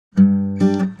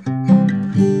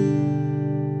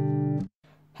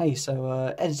Hey,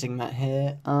 so editing Matt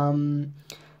here.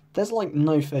 There's like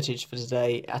no footage for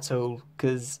today at all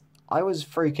because I was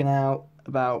freaking out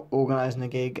about organising a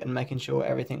gig and making sure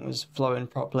everything was flowing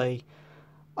properly.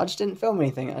 I just didn't film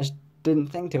anything. I just didn't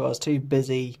think to. I was too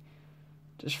busy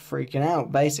just freaking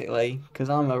out basically because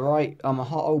I'm a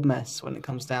hot old mess when it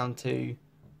comes down to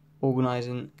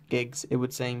organising gigs, it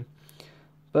would seem.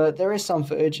 But there is some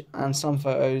footage and some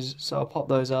photos, so I'll pop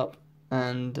those up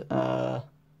and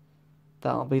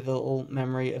that'll be the little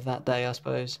memory of that day, I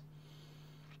suppose.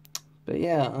 But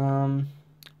yeah,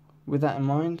 with that in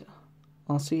mind,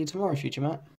 I'll see you tomorrow, future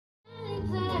Matt.